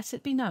 have let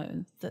it be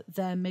known that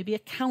there may be a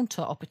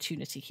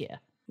counter-opportunity here.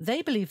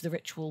 They believe the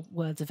ritual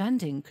Words of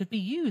Ending could be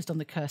used on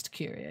the cursed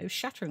curio,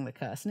 shattering the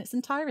curse in its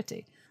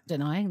entirety,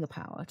 denying the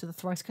power to the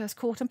thrice-cursed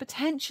court and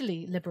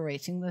potentially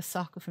liberating the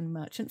Sarkophon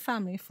merchant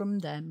family from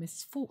their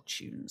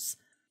misfortunes.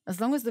 As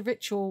long as the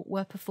ritual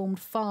were performed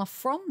far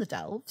from the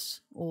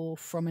Delves, or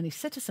from any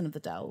citizen of the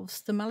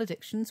Delves, the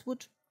maledictions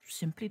would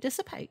simply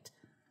dissipate.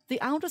 The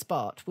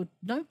Aldersbart would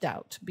no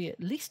doubt be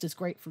at least as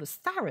grateful as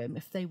Tharim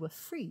if they were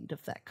freed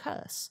of their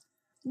curse.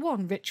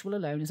 One ritual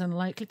alone is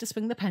unlikely to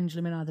swing the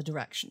pendulum in either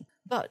direction,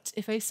 but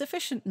if a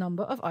sufficient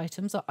number of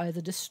items are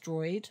either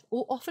destroyed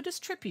or offered as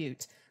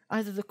tribute,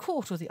 either the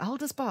court or the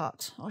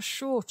Aldersbart are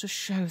sure to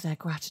show their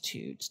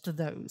gratitude to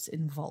those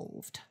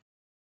involved.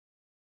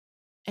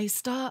 A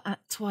Star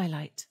at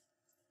Twilight.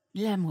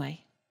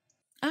 Lienwei.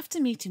 After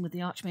meeting with the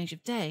Archmage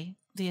of Day,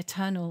 the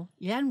eternal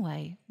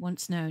Lienwei,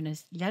 once known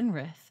as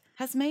Lienrith,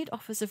 has made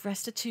offers of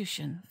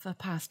restitution for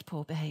past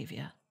poor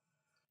behaviour.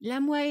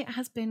 Lienwei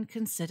has been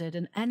considered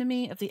an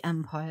enemy of the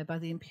Empire by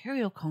the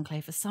Imperial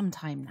Conclave for some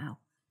time now.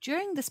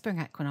 During the spring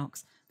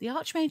equinox, the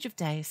Archmage of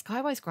Day,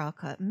 Skywise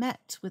Gralka,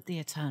 met with the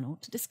Eternal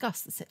to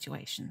discuss the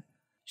situation.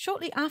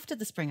 Shortly after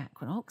the spring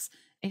equinox,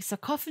 a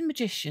Sarkophon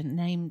magician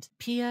named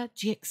Pia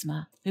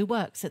Jixma, who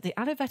works at the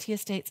Alivetti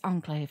Estates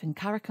Enclave in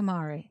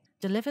Karakamari,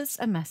 delivers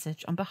a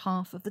message on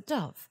behalf of the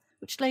Dove,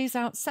 which lays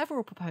out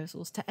several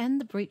proposals to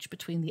end the breach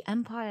between the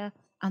Empire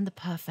and the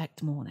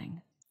Perfect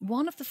Morning.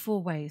 One of the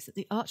 4 ways that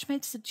the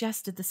Archmage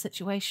suggested the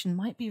situation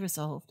might be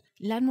resolved,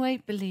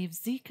 Lienwei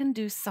believes Z can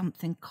do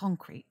something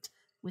concrete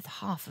with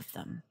half of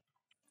them.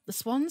 The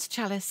Swan's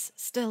Chalice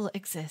still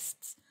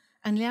exists,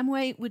 and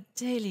Lienwei would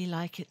dearly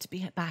like it to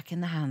be back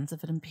in the hands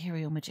of an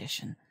Imperial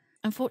magician.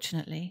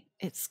 Unfortunately,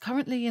 it's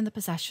currently in the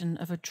possession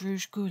of a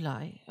Druj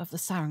Gulai of the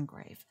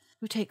Sarengrave,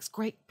 who takes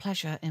great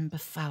pleasure in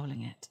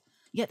befouling it.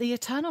 Yet the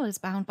Eternal is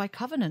bound by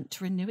covenant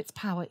to renew its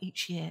power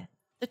each year.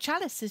 The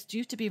chalice is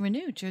due to be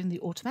renewed during the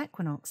autumn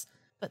equinox,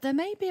 but there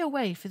may be a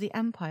way for the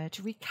Empire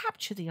to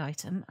recapture the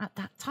item at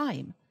that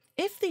time.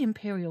 If the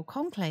Imperial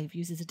Conclave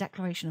uses a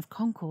declaration of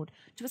concord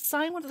to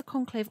assign one of the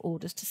Conclave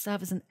orders to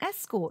serve as an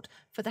escort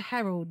for the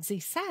herald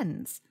Z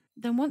sends,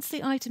 then once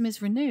the item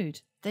is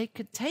renewed, they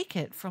could take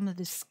it from the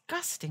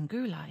disgusting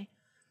Gulai.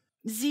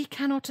 Z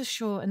cannot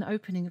assure an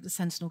opening of the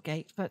Sentinel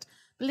Gate, but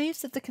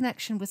believes if the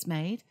connection was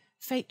made,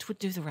 fate would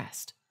do the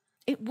rest.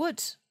 It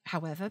would,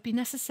 however, be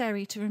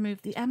necessary to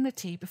remove the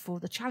enmity before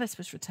the chalice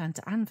was returned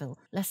to Anvil,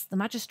 lest the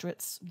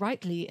magistrates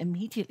rightly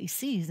immediately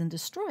seize and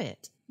destroy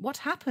it. What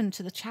happened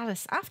to the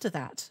chalice after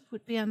that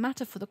would be a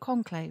matter for the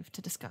Conclave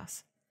to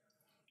discuss.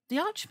 The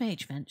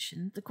Archmage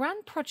mentioned the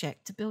grand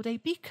project to build a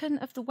beacon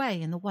of the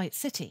way in the White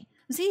City.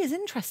 Z is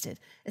interested,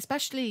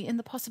 especially in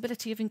the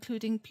possibility of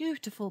including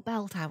beautiful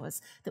bell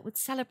towers that would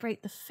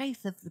celebrate the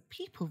faith of the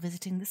people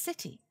visiting the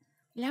city.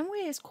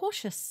 Lienwei is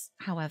cautious,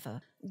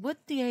 however. Would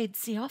the aid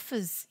Z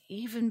offers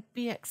even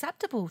be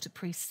acceptable to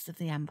priests of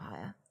the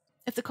Empire?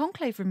 If the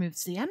Conclave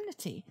removes the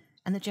enmity,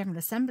 and the General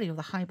Assembly or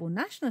the Highborn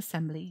National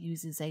Assembly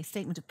uses a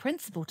statement of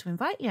principle to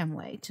invite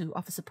Lienwei to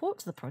offer support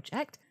to the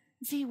project,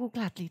 Z will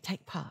gladly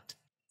take part.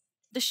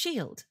 The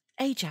shield,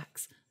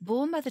 Ajax,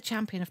 borne by the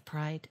Champion of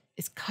Pride,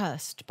 is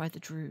cursed by the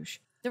Druj.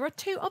 There are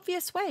 2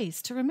 obvious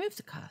ways to remove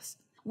the curse.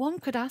 One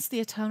could ask the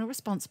Eternal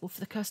responsible for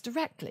the curse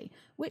directly,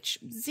 which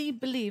Z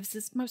believes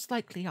is most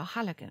likely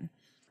Arhalagan.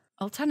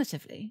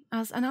 Alternatively,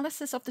 as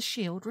analysis of the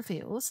shield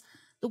reveals,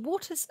 the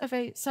waters of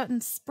a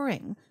certain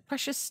spring,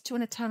 precious to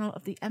an Eternal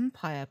of the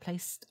Empire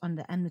placed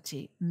under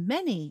enmity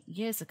many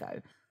years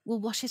ago, will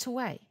wash it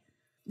away.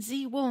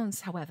 Z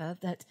warns, however,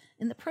 that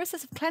in the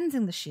process of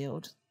cleansing the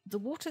shield, the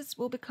waters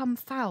will become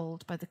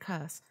fouled by the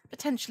curse,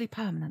 potentially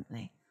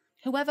permanently.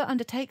 Whoever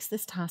undertakes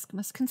this task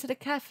must consider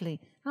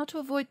carefully how to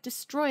avoid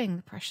destroying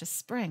the precious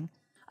spring,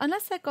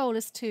 unless their goal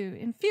is to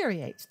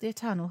infuriate the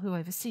Eternal who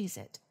oversees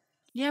it.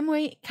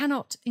 Lienwei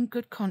cannot, in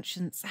good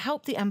conscience,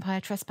 help the Empire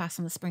trespass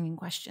on the spring in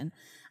question,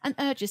 and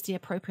urges the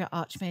appropriate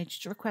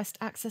Archmage to request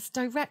access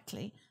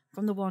directly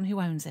from the one who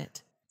owns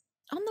it.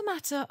 On the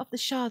matter of the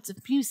shards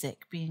of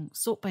music being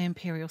sought by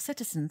Imperial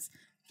citizens,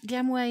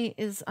 Lienwei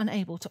is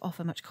unable to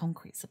offer much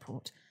concrete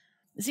support.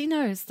 Z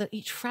knows that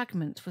each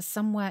fragment was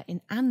somewhere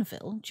in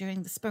Anvil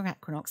during the spring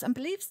equinox and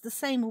believes the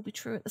same will be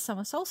true at the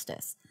summer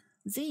solstice.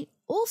 Z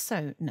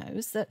also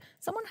knows that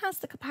someone has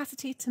the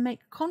capacity to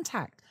make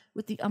contact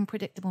with the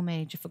unpredictable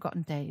mage of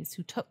Forgotten Days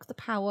who took the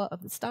power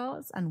of the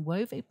stars and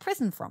wove a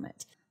prison from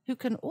it, who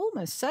can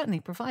almost certainly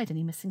provide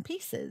any missing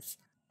pieces,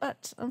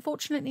 but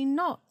unfortunately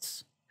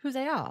not who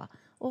they are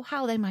or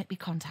how they might be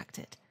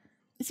contacted.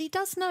 He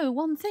does know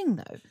one thing,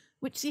 though,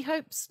 which he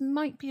hopes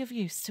might be of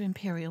use to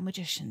Imperial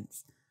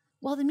magicians.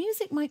 While the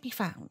music might be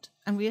found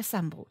and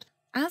reassembled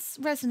as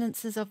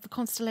resonances of the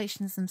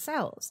constellations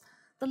themselves,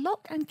 the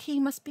lock and key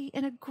must be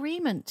in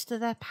agreement to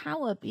their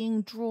power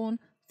being drawn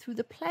through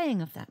the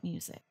playing of that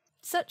music.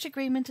 Such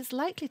agreement is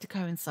likely to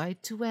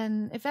coincide to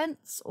when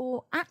events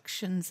or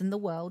actions in the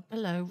world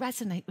below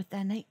resonate with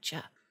their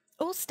nature,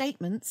 or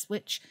statements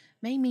which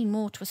may mean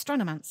more to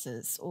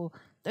astronomancers or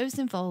those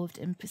involved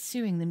in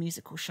pursuing the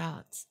musical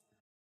shards.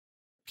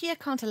 Pia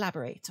can't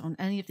elaborate on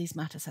any of these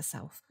matters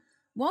herself.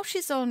 While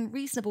she's on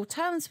reasonable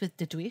terms with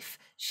Diduif,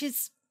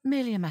 she's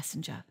merely a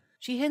messenger.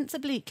 She hints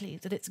obliquely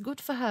that it's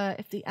good for her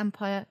if the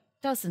Empire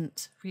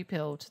doesn't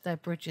rebuild their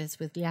bridges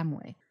with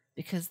Liamwe,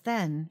 because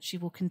then she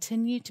will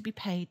continue to be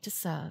paid to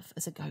serve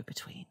as a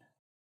go-between.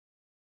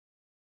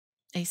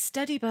 A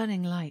steady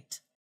burning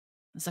light.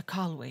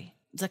 Zakalwi.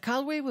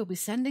 Zakalwi will be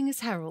sending his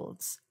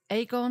heralds,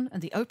 Aegon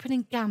and the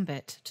opening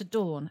gambit, to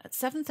Dawn at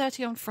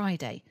 7:30 on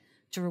Friday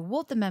to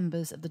reward the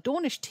members of the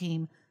Dornish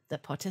team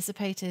that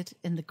participated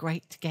in the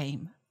Great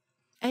Game.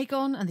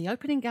 Aegon and the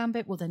opening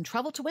gambit will then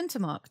travel to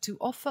Wintermark to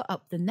offer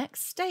up the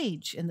next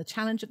stage in the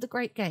challenge of the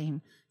Great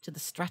Game to the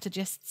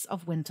strategists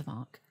of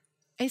Wintermark.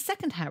 A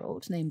second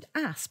herald named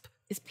Asp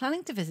is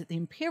planning to visit the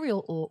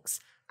Imperial Orcs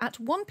at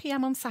 1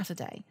 p.m. on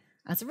Saturday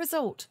as a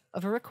result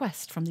of a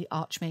request from the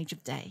Archmage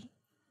of Day.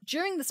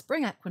 During the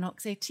spring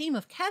equinox, a team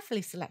of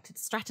carefully selected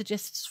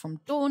strategists from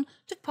Dawn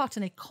took part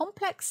in a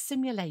complex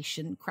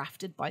simulation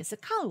crafted by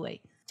Zakalwi,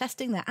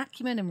 testing their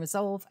acumen and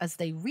resolve as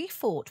they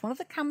refought one of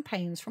the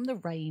campaigns from the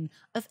reign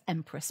of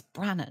Empress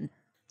Brannon.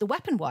 The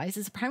weapon-wise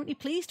is apparently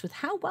pleased with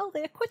how well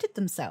they acquitted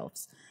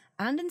themselves,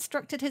 and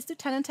instructed his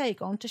Lieutenant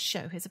Aegon to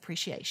show his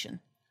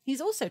appreciation.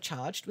 He's also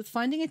charged with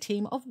finding a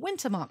team of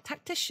Wintermark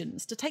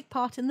tacticians to take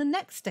part in the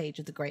next stage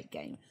of the Great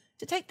Game,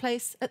 to take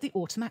place at the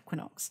autumn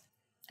equinox.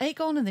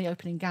 Aegon and the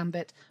opening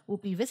gambit will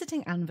be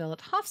visiting Anvil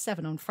at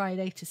 7:30 on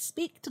Friday to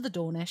speak to the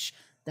Dornish,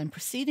 then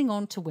proceeding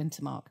on to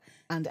Wintermark,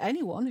 and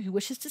anyone who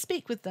wishes to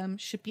speak with them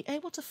should be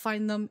able to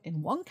find them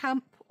in one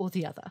camp or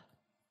the other.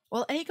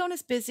 While Aegon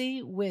is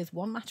busy with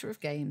one matter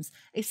of games,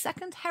 a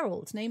second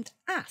herald named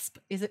Asp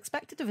is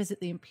expected to visit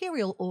the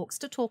Imperial Orcs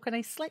to talk on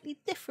a slightly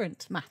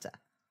different matter.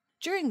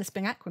 During the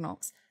spring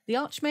equinox, the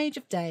Archmage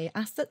of Day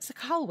asked that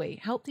Zakalwi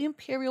help the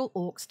Imperial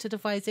Orcs to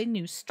devise a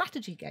new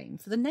strategy game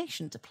for the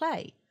nation to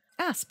play.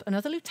 Asp,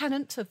 another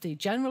lieutenant of the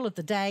General of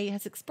the Day,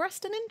 has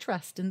expressed an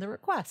interest in the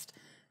request,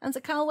 and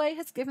Zakalwi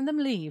has given them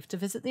leave to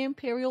visit the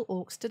Imperial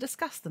Orcs to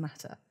discuss the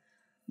matter.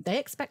 They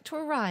expect to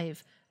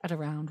arrive at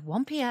around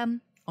 1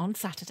 p.m. on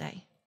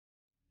Saturday.